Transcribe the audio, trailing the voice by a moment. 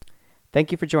Thank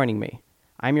you for joining me.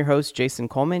 I'm your host, Jason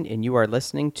Coleman, and you are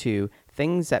listening to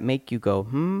Things That Make You Go,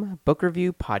 Book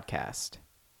Review Podcast.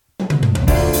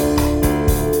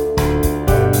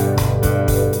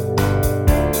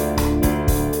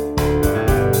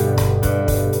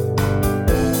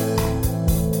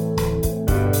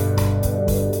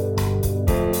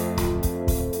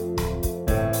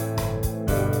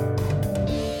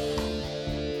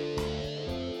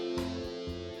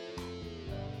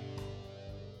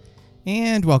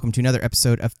 And welcome to another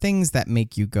episode of Things That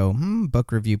Make You Go,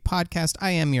 Book Review Podcast.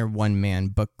 I am your one-man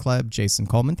book club, Jason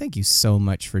Coleman. Thank you so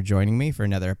much for joining me for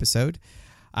another episode.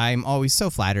 I'm always so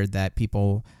flattered that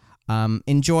people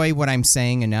enjoy what I'm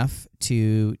saying enough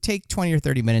to take 20 or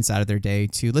 30 minutes out of their day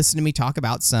to listen to me talk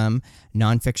about some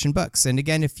nonfiction books. And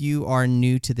again, if you are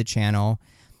new to the channel,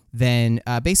 then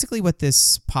basically what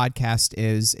this podcast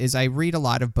is I read a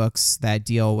lot of books that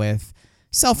deal with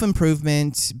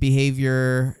self-improvement,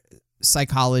 behavior,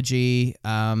 psychology,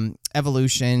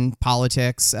 evolution,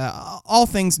 politics, all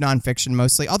things nonfiction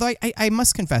mostly. Although I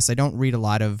must confess, I don't read a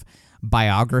lot of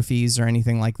biographies or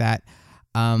anything like that.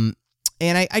 And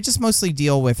I just mostly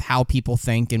deal with how people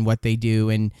think and what they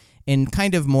do and in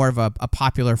kind of more of a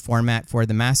popular format for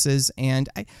the masses. And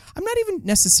I'm not even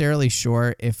necessarily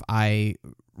sure if I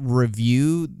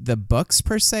review the books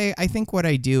per se. I think what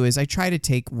I do is I try to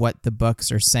take what the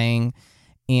books are saying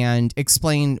and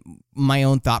explain my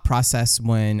own thought process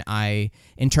when I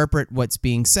interpret what's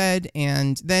being said,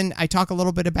 and then I talk a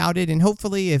little bit about it, and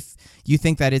hopefully if you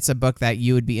think that it's a book that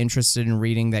you would be interested in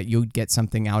reading, that you'd get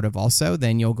something out of also,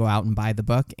 then you'll go out and buy the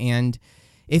book. And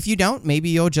if you don't, maybe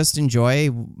you'll just enjoy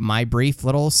my brief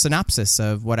little synopsis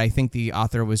of what I think the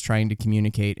author was trying to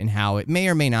communicate and how it may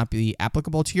or may not be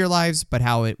applicable to your lives, but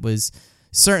how it was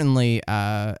certainly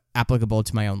applicable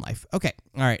to my own life. Okay,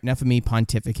 all right, enough of me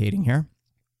pontificating here.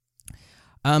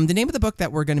 The name of the book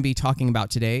that we're going to be talking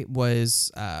about today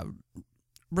was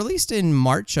released in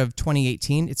March of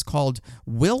 2018. It's called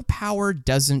Willpower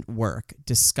Doesn't Work: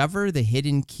 Discover the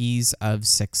Hidden Keys of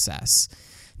Success.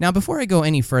 Now, before I go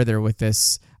any further with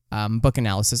this book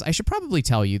analysis, I should probably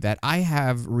tell you that I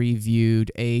have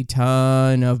reviewed a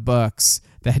ton of books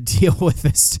that deal with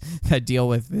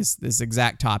this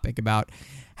exact topic about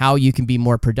how you can be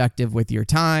more productive with your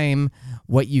time,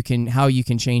 how you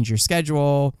can change your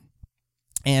schedule.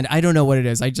 And I don't know what it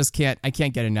is. I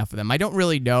can't get enough of them. I don't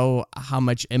really know how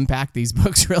much impact these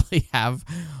books really have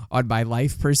on my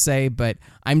life per se, but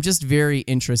I'm just very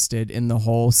interested in the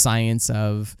whole science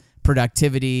of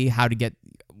productivity, how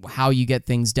you get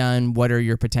things done, what are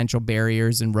your potential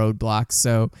barriers and roadblocks.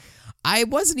 So I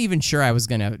wasn't even sure I was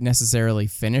going to necessarily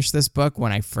finish this book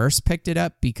when I first picked it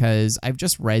up because I've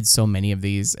just read so many of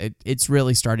these. It's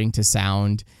really starting to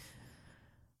sound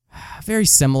very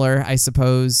similar, I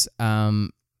suppose.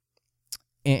 And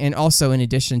also, in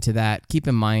addition to that, keep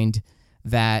in mind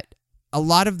that a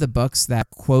lot of the books that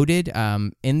quoted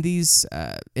in these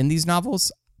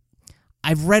novels,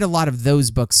 I've read a lot of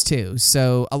those books too.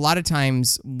 So a lot of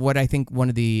times, what I think one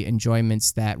of the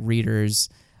enjoyments that readers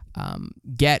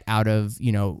get out of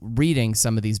reading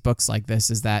some of these books like this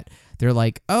is that they're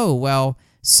like, oh well,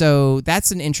 so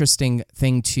that's an interesting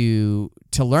thing to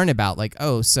learn about. Like,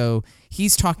 oh, so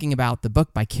he's talking about the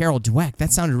book by Carol Dweck.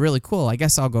 That sounded really cool. I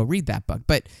guess I'll go read that book.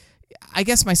 But I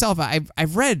guess myself,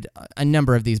 I've read a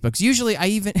number of these books. Usually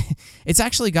it's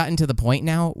actually gotten to the point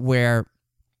now where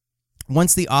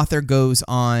once the author goes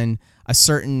on a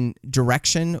certain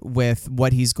direction with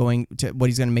what he's going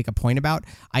to make a point about,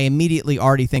 I immediately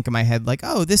already think in my head like,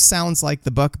 oh, this sounds like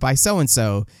the book by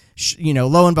so-and-so.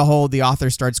 Lo and behold, the author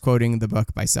starts quoting the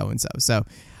book by so-and-so. So,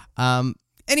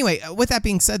 anyway, with that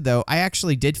being said, though, I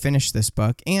actually did finish this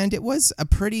book, and it was a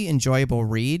pretty enjoyable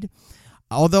read.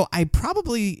 Although I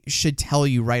probably should tell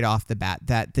you right off the bat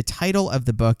that the title of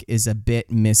the book is a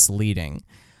bit misleading.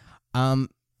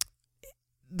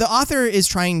 The author is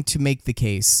trying to make the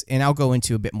case, and I'll go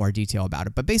into a bit more detail about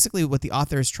it, but basically what the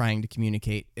author is trying to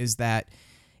communicate is that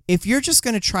if you're just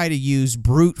going to try to use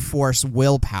brute force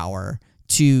willpower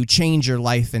to change your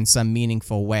life in some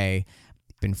meaningful way,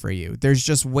 for you, there's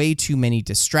just way too many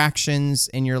distractions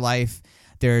in your life.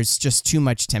 There's just too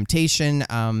much temptation.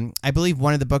 I believe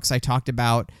one of the books I talked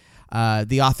about,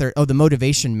 the author, The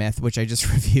Motivation Myth, which I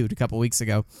just reviewed a couple weeks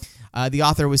ago. The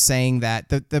author was saying that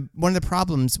the one of the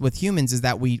problems with humans is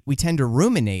that we tend to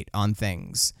ruminate on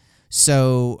things.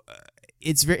 So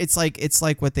it's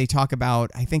like what they talk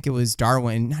about. I think it was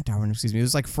It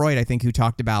was like Freud, I think, who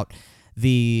talked about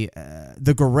the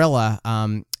gorilla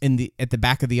at the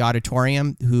back of the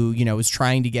auditorium who was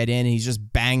trying to get in, and he's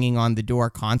just banging on the door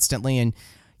constantly. And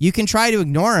You can try to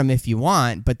ignore them if you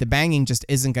want, but the banging just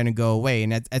isn't going to go away.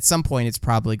 And at some point, it's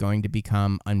probably going to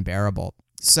become unbearable.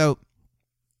 So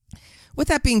with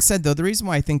that being said, though, the reason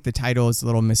why I think the title is a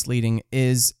little misleading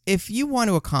is if you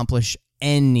want to accomplish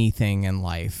anything in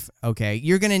life, okay,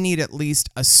 you're going to need at least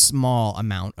a small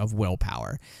amount of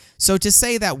willpower. So to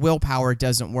say that willpower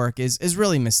doesn't work is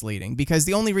really misleading, because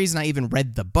the only reason I even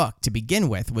read the book to begin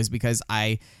with was because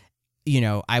I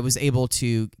was able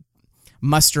to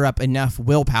muster up enough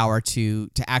willpower to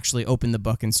actually open the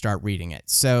book and start reading it.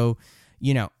 So,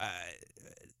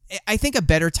 I think a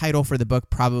better title for the book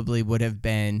probably would have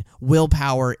been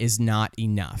Willpower is Not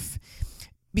Enough.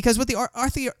 Because what the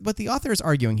author is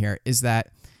arguing here is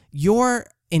that your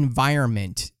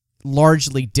environment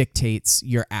largely dictates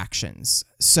your actions.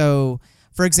 So,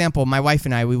 for example, my wife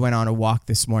and I, we went on a walk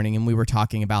this morning and we were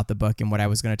talking about the book and what I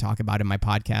was going to talk about in my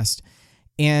podcast.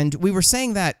 And we were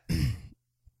saying that,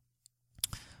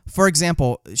 for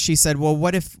example, she said, well,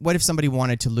 what if somebody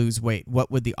wanted to lose weight?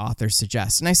 What would the author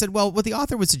suggest? And I said, well, what the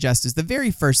author would suggest is the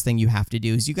very first thing you have to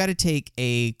do is you got to take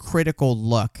a critical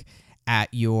look at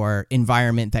your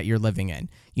environment that you're living in.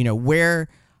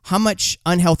 How much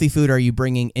unhealthy food are you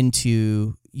bringing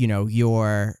into,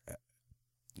 your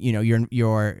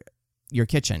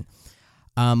kitchen?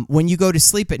 When you go to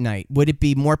sleep at night, would it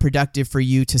be more productive for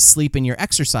you to sleep in your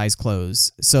exercise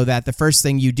clothes so that the first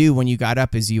thing you do when you got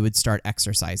up is you would start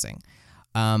exercising?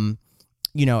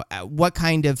 What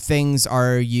kind of things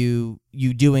are you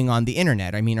doing on the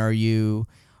internet? I mean,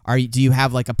 do you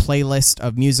have like a playlist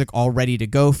of music all ready to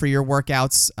go for your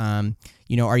workouts?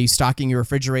 Are you stocking your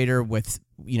refrigerator with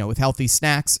healthy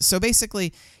snacks? So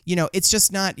basically, it's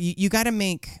just not, you got to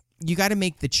make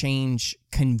the change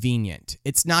convenient.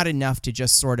 It's not enough to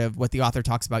just sort of, what the author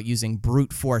talks about, using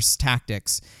brute force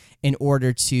tactics in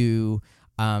order to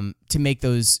make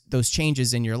those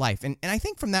changes in your life. And I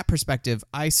think from that perspective,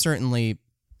 I certainly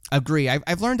agree.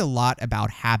 I've learned a lot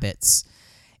about habits,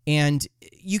 and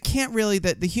you can't really,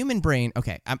 the human brain,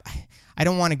 okay, I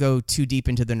don't want to go too deep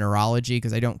into the neurology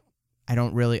because I don't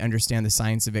really understand the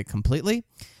science of it completely.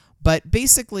 But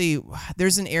basically,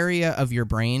 there's an area of your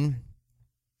brain,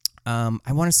 I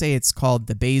want to say it's called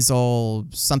the basal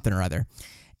something or other.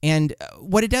 And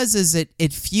what it does is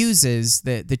it fuses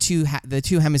the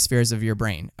two hemispheres of your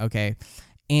brain, okay?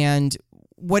 And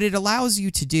what it allows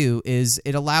you to do is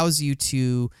it allows you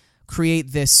to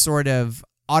create this sort of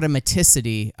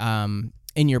automaticity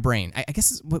in your brain. I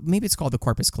guess maybe it's called the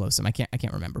corpus callosum. I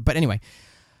can't remember. But anyway,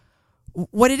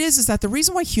 what it is that the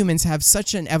reason why humans have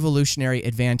such an evolutionary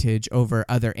advantage over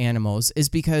other animals is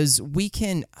because we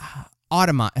can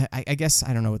I guess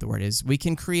I don't know what the word is. We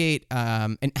can create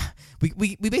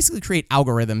we basically create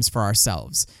algorithms for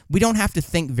ourselves. We don't have to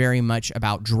think very much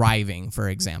about driving, for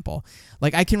example.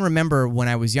 Like, I can remember when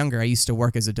I was younger, I used to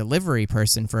work as a delivery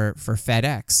person for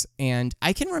FedEx, and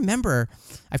I can remember,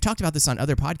 I've talked about this on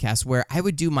other podcasts, where I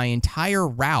would do my entire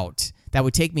route that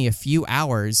would take me a few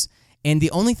hours, and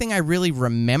the only thing I really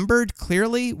remembered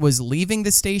clearly was leaving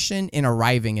the station and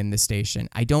arriving in the station.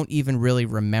 I don't even really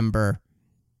remember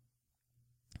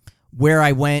where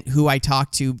I went, who I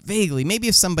talked to, vaguely. Maybe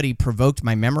if somebody provoked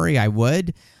my memory, I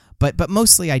would, but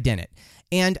mostly I didn't.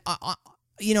 And,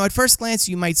 at first glance,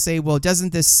 you might say, well,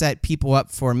 doesn't this set people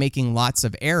up for making lots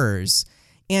of errors?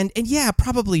 And yeah, it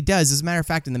probably does. As a matter of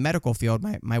fact, in the medical field,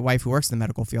 my wife who works in the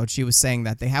medical field, she was saying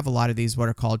that they have a lot of these what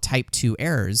are called type 2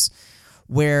 errors,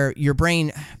 where your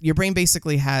brain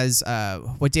basically has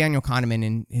what Daniel Kahneman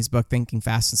in his book Thinking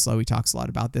Fast and Slow, he talks a lot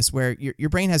about this, where your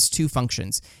brain has two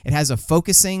functions. It has a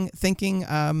focusing thinking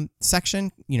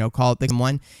section, called System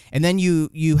 1, and then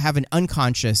you have an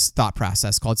unconscious thought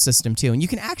process called System 2, and you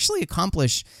can actually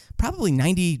accomplish probably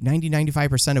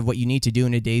 95% of what you need to do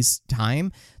in a day's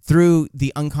time through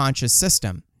the unconscious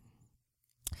system.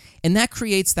 And that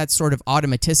creates that sort of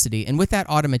automaticity. And with that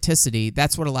automaticity,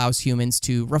 that's what allows humans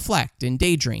to reflect and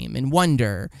daydream and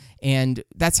wonder. And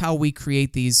that's how we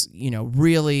create these,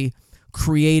 really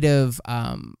creative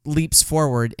leaps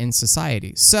forward in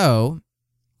society. So,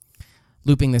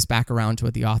 looping this back around to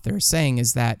what the author is saying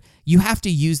is that you have to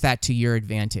use that to your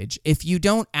advantage. If you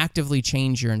don't actively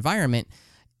change your environment,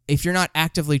 if you're not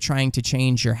actively trying to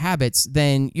change your habits,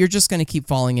 then you're just going to keep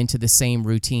falling into the same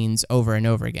routines over and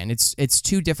over again. It's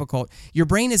too difficult. Your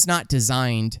brain is not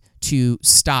designed to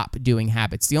stop doing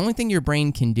habits. The only thing your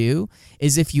brain can do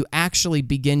is if you actually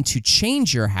begin to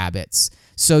change your habits.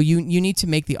 So you need to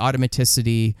make the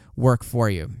automaticity work for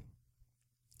you.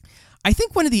 I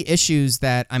think one of the issues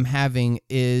that I'm having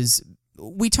is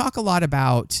we talk a lot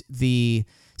about the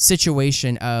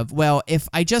situation of, well, if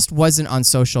I just wasn't on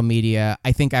social media,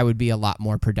 I think I would be a lot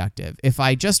more productive. If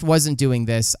I just wasn't doing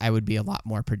this, I would be a lot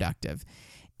more productive.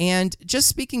 And just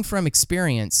speaking from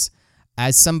experience,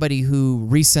 as somebody who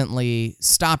recently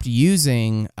stopped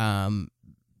using, I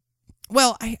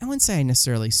wouldn't say I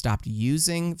necessarily stopped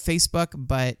using Facebook,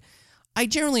 but I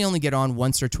generally only get on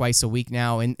once or twice a week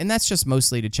now, and that's just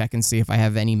mostly to check and see if I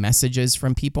have any messages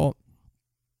from people.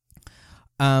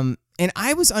 And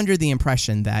I was under the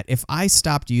impression that if I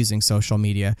stopped using social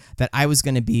media, that I was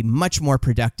going to be much more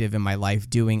productive in my life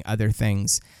doing other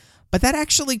things. But that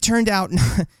actually turned out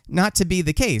not to be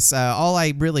the case. All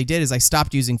I really did is I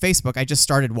stopped using Facebook. I just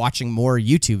started watching more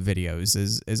YouTube videos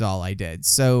is all I did.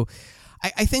 So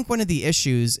I think one of the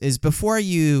issues is before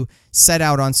you set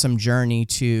out on some journey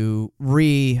to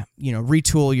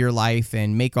retool your life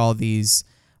and make all these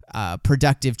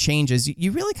productive changes,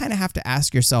 you really kind of have to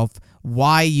ask yourself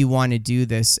why you want to do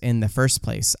this in the first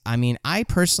place. I mean, I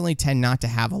personally tend not to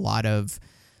have a lot of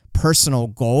personal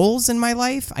goals in my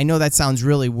life. I know that sounds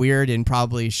really weird and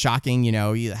probably shocking.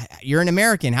 You're an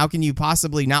American. How can you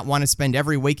possibly not want to spend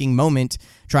every waking moment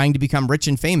trying to become rich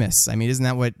and famous? I mean, isn't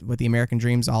that what the American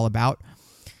dream's all about?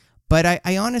 But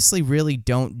I honestly really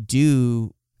don't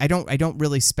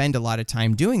really spend a lot of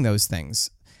time doing those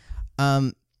things.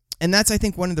 And that's, I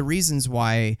think, one of the reasons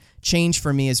why change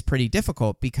for me is pretty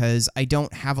difficult, because I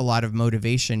don't have a lot of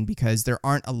motivation, because there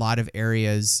aren't a lot of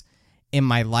areas in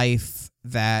my life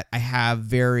that I have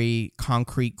very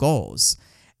concrete goals.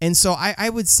 And so I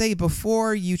would say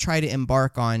before you try to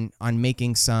embark on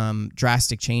making some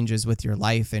drastic changes with your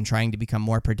life and trying to become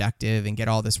more productive and get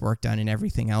all this work done and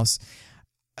everything else,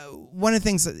 one of the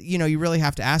things that you really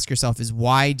have to ask yourself is,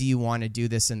 why do you want to do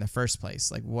this in the first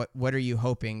place? Like, what are you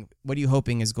hoping? What are you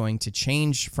hoping is going to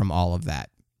change from all of that?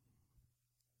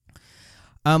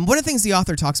 One of the things the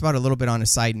author talks about a little bit on a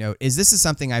side note is, this is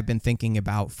something I've been thinking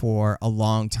about for a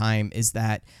long time, is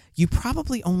that you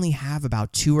probably only have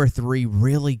about 2 or 3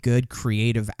 really good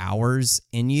creative hours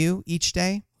in you each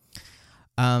day.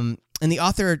 And the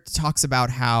author talks about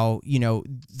how,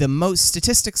 the most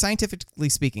scientifically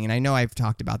speaking, and I know I've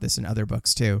talked about this in other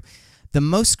books too, the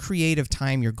most creative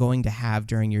time you're going to have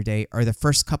during your day are the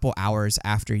first couple hours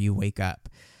after you wake up.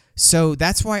 So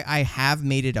that's why I have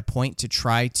made it a point to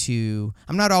try to,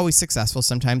 I'm not always successful.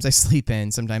 Sometimes I sleep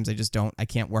in, sometimes I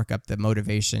can't work up the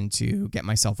motivation to get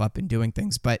myself up and doing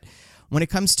things. But when it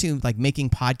comes to like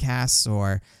making podcasts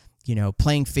or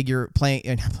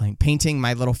painting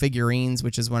my little figurines,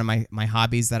 which is one of my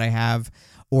hobbies that I have,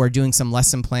 or doing some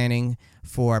lesson planning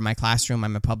for my classroom.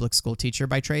 I'm a public school teacher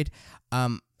by trade.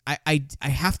 I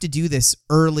have to do this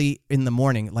early in the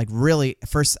morning, like really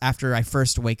first after I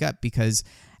first wake up, because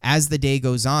as the day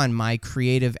goes on, my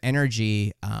creative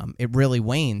energy, it really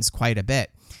wanes quite a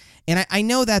bit. And I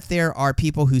know that there are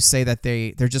people who say that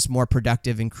they're just more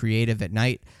productive and creative at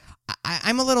night.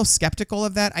 I'm a little skeptical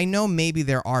of that. I know maybe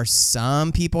there are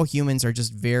some people, humans are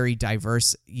just very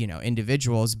diverse,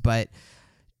 individuals, but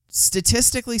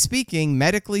statistically speaking,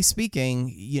 medically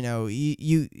speaking,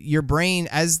 your brain,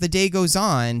 as the day goes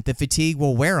on, the fatigue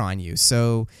will wear on you.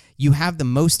 So you have the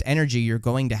most energy you're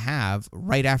going to have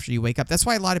right after you wake up. That's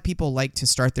why a lot of people like to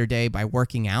start their day by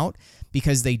working out,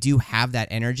 because they do have that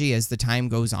energy. As the time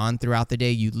goes on throughout the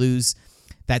day, you lose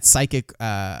that psychic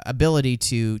ability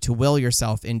to will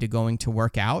yourself into going to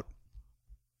work out.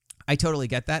 I totally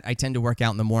get that. I tend to work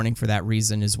out in the morning for that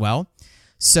reason as well.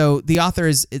 So the author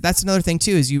that's another thing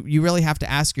too, is you really have to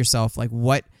ask yourself, like,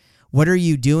 what are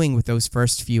you doing with those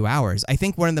first few hours? I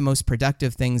think one of the most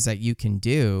productive things that you can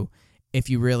do if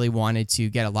you really wanted to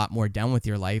get a lot more done with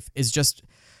your life is just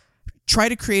try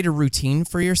to create a routine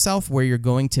for yourself where you're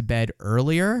going to bed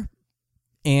earlier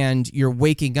and you're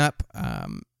waking up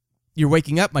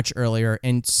much earlier,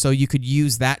 and so you could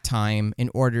use that time in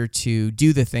order to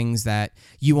do the things that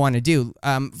you want to do.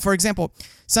 For example,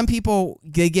 some people,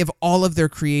 they give all of their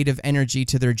creative energy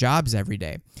to their jobs every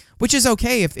day, which is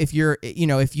okay if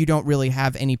you don't really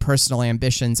have any personal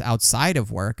ambitions outside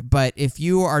of work. But if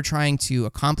you are trying to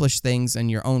accomplish things in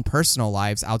your own personal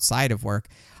lives outside of work,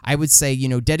 I would say,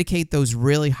 dedicate those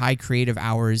really high creative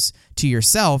hours to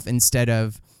yourself instead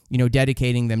of,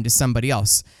 dedicating them to somebody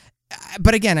else.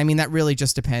 But again, I mean, that really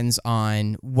just depends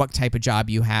on what type of job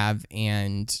you have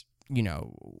and,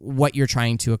 what you're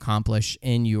trying to accomplish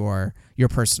in your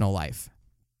personal life.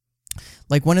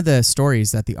 Like, one of the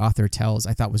stories that the author tells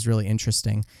I thought was really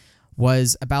interesting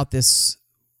was about this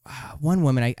one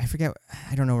woman. I forget,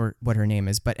 I don't know what her name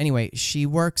is, but anyway, she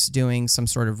works doing some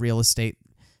sort of real estate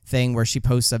thing where she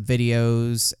posts up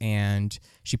videos and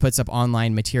she puts up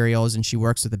online materials, and she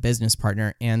works with a business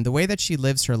partner. And the way that she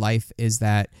lives her life is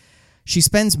that she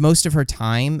spends most of her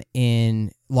time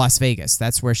in Las Vegas.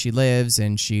 That's where she lives,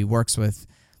 and she works with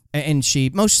and she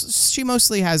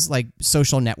mostly has like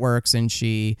social networks, and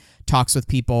she talks with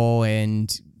people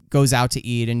and goes out to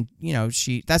eat, and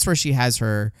that's where she has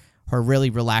her really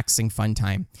relaxing fun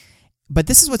time. But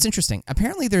this is what's interesting.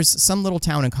 Apparently there's some little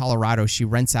town in Colorado she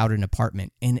rents out an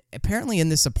apartment, and apparently in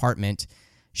this apartment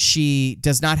she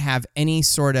does not have any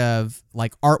sort of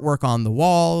like artwork on the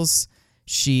walls.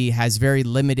 She has very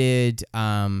limited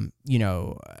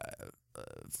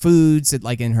foods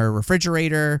like in her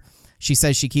refrigerator. She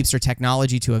says she keeps her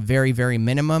technology to a very, very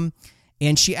minimum.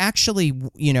 And she actually,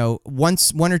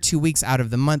 once 1 or 2 weeks out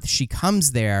of the month, she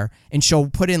comes there and she'll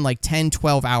put in like 10,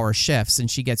 12-hour shifts, and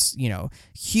she gets,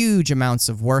 huge amounts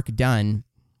of work done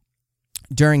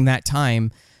during that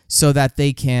time so that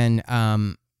they can,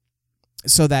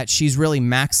 so that she's really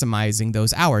maximizing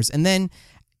those hours. And then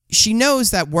she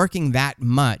knows that working that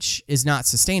much is not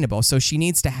sustainable. So she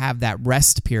needs to have that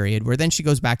rest period where then she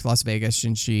goes back to Las Vegas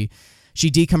and she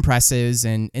decompresses,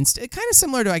 and kind of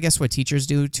similar to, I guess, what teachers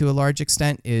do to a large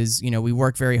extent is, we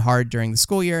work very hard during the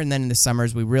school year, and then in the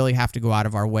summers we really have to go out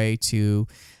of our way to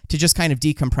just kind of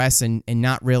decompress and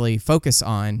not really focus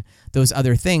on those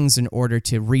other things in order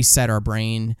to reset our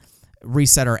brain,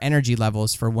 reset our energy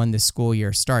levels for when the school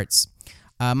year starts.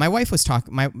 I was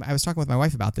talking with my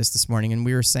wife about this morning, and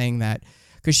we were saying that,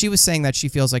 because she was saying that she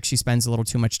feels like she spends a little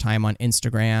too much time on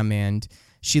Instagram, and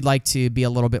she'd like to be a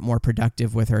little bit more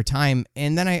productive with her time.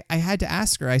 And then I had to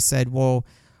ask her, I said, well,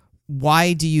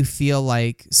 why do you feel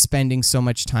like spending so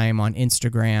much time on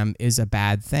Instagram is a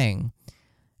bad thing?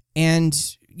 And,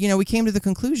 we came to the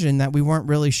conclusion that we weren't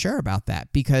really sure about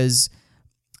that because,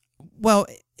 well,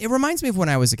 it reminds me of when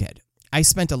I was a kid. I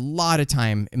spent a lot of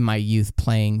time in my youth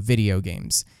playing video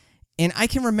games. And I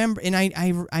can remember, and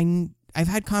I've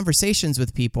had conversations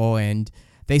with people, and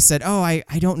they said, oh, I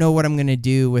don't know what I'm going to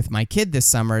do with my kid this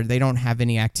summer. They don't have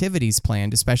any activities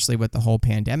planned, especially with the whole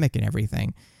pandemic and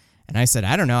everything. And I said,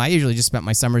 I don't know. I usually just spent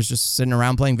my summers just sitting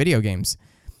around playing video games.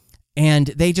 And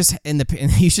they just, and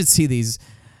you should see these,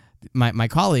 my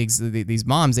colleagues, these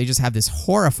moms, they just have this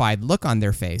horrified look on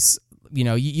their face.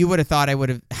 You would have thought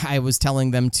I was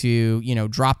telling them to,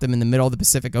 drop them in the middle of the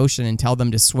Pacific Ocean and tell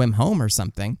them to swim home or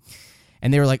something.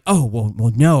 And they were like, oh,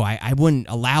 well, no, I wouldn't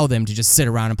allow them to just sit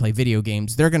around and play video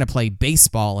games. They're going to play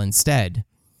baseball instead.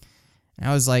 And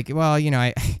I was like, well,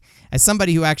 as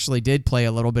somebody who actually did play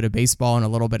a little bit of baseball and a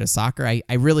little bit of soccer,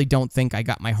 I really don't think I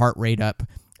got my heart rate up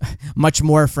much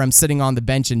more from sitting on the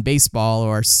bench in baseball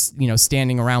or,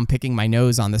 standing around picking my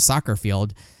nose on the soccer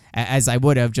field as I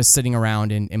would have just sitting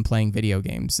around and playing video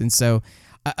games. And so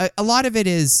a lot of it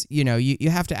is, you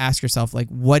have to ask yourself, like,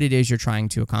 what it is you're trying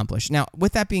to accomplish. Now,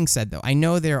 with that being said, though, I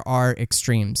know there are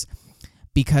extremes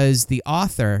because the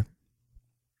author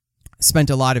spent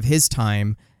a lot of his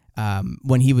time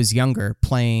when he was younger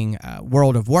playing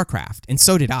World of Warcraft, and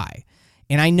so did I.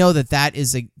 And I know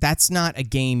that's not a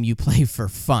game you play for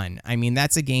fun. I mean,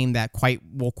 that's a game that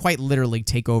will quite literally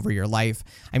take over your life.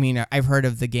 I mean, I've heard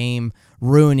of the game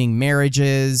ruining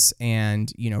marriages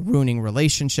and, ruining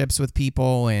relationships with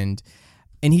people. And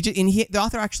the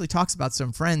author actually talks about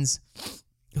some friends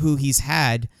who he's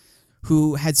had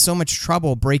who had so much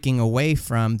trouble breaking away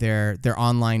from their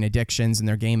online addictions and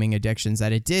their gaming addictions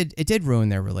that it did ruin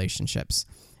their relationships.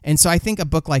 And so I think a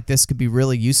book like this could be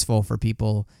really useful for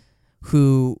people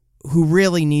who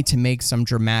really need to make some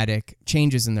dramatic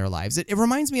changes in their lives. It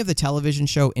reminds me of the television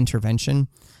show Intervention.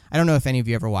 I don't know if any of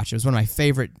you ever watched it. It was one of my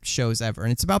favorite shows ever.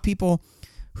 And it's about people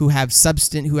who have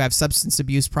substance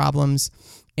abuse problems,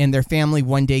 and their family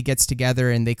one day gets together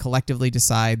and they collectively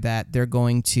decide that they're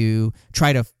going to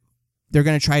try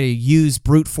to use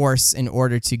brute force in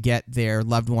order to get their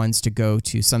loved ones to go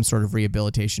to some sort of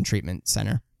rehabilitation treatment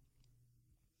center.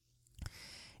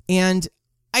 And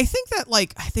I think that,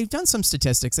 they've done some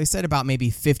statistics. They said about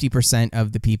maybe 50%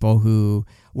 of the people who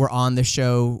were on the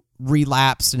show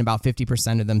relapsed, and about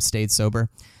 50% of them stayed sober.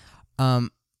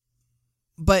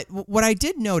 But what I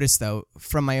did notice, though,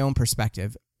 from my own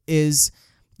perspective, is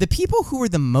the people who were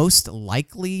the most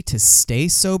likely to stay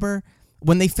sober,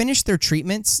 when they finished their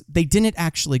treatments, they didn't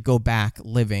actually go back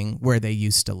living where they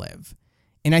used to live.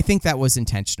 And I think that was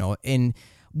intentional. And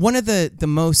one of the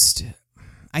most,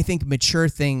 I think, mature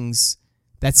things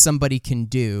that somebody can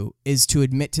do is to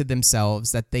admit to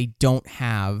themselves that they don't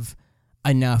have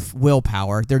enough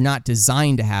willpower. They're not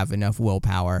designed to have enough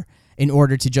willpower in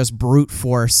order to just brute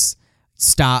force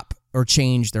stop or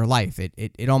change their life.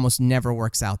 It almost never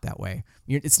works out that way.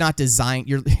 It's not designed.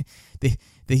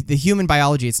 The human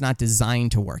biology, it's not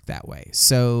designed to work that way.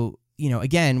 So,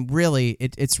 again, really,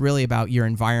 it's really about your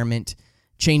environment,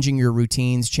 changing your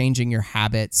routines, changing your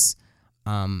habits,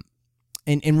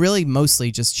 and really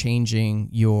mostly just changing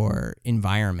your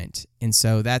environment. And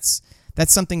so that's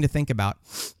something to think about.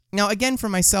 Now, again, for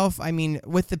myself, I mean,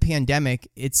 with the pandemic,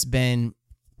 it's been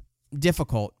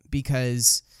difficult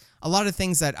because a lot of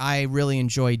things that I really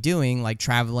enjoy doing, like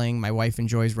traveling, my wife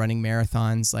enjoys running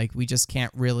marathons, like we just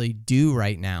can't really do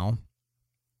right now.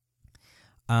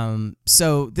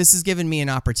 So this has given me an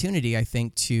opportunity, I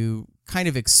think, to kind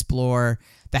of explore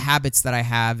the habits that I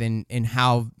have and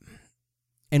how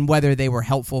and whether they were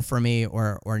helpful for me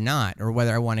or not, or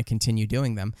whether I want to continue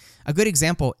doing them. A good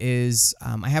example is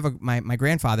I have my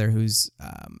grandfather who's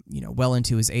well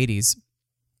into his 80s.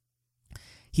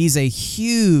 He's a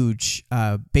huge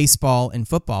baseball and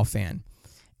football fan.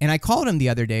 And I called him the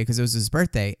other day because it was his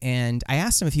birthday, and I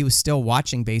asked him if he was still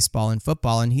watching baseball and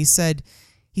football, and he said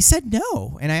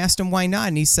no. And I asked him why not,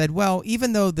 and he said, well,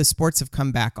 even though the sports have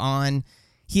come back on,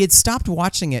 he had stopped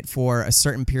watching it for a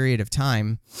certain period of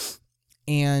time.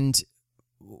 And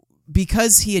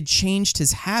because he had changed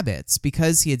his habits,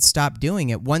 because he had stopped doing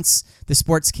it, once the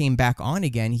sports came back on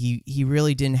again, he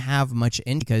really didn't have much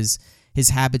in because his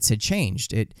habits had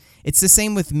changed. It's the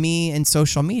same with me and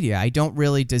social media. I don't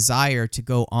really desire to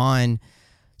go on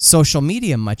social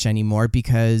media much anymore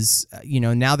because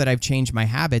now that I've changed my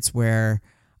habits where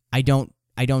I don't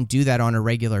do that on a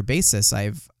regular basis,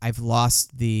 I've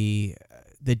lost the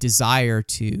desire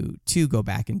to go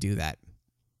back and do that.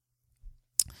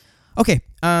 Okay,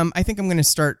 I think I'm going to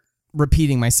start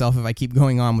repeating myself if I keep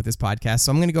going on with this podcast,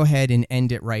 so I'm going to go ahead and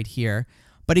end it right here.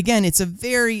 But again, it's a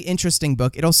very interesting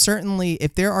book. It'll certainly,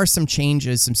 if there are some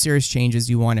serious changes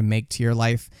you want to make to your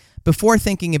life, before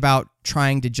thinking about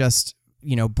trying to just,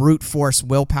 brute force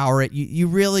willpower it, you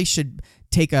really should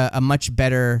take a much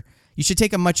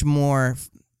more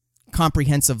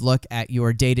comprehensive look at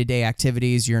your day-to-day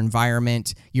activities, your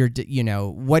environment,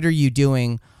 what are you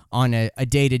doing on a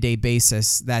day-to-day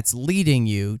basis that's leading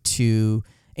you to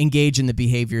engage in the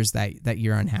behaviors that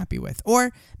you're unhappy with.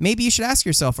 Or maybe you should ask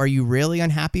yourself, are you really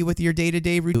unhappy with your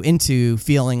day-to-day routine into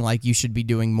feeling like you should be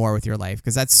doing more with your life?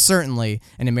 Because that's certainly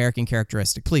an American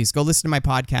characteristic. Please go listen to my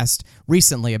podcast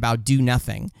recently about do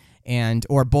nothing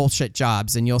or bullshit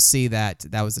jobs, and you'll see that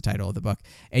was the title of the book,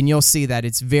 and you'll see that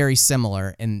it's very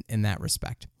similar in that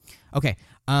respect. Okay,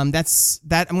 that's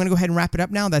that. I'm going to go ahead and wrap it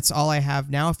up now. That's all I have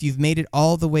now. If you've made it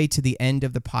all the way to the end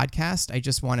of the podcast, I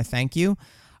just want to thank you.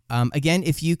 Again,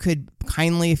 if you could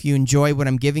kindly, if you enjoy what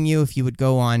I'm giving you, if you would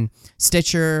go on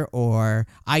Stitcher or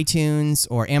iTunes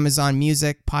or Amazon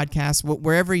Music podcasts,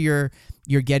 wherever you're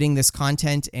getting this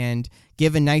content, and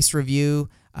give a nice review.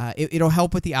 It'll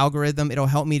help with the algorithm. It'll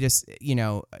help me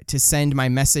to send my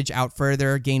message out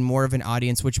further, gain more of an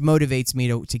audience, which motivates me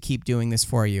to keep doing this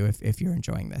for you if you're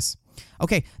enjoying this.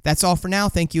 Okay, that's all for now.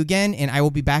 Thank you again, and I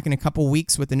will be back in a couple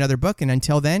weeks with another book. And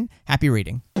until then, happy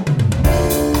reading.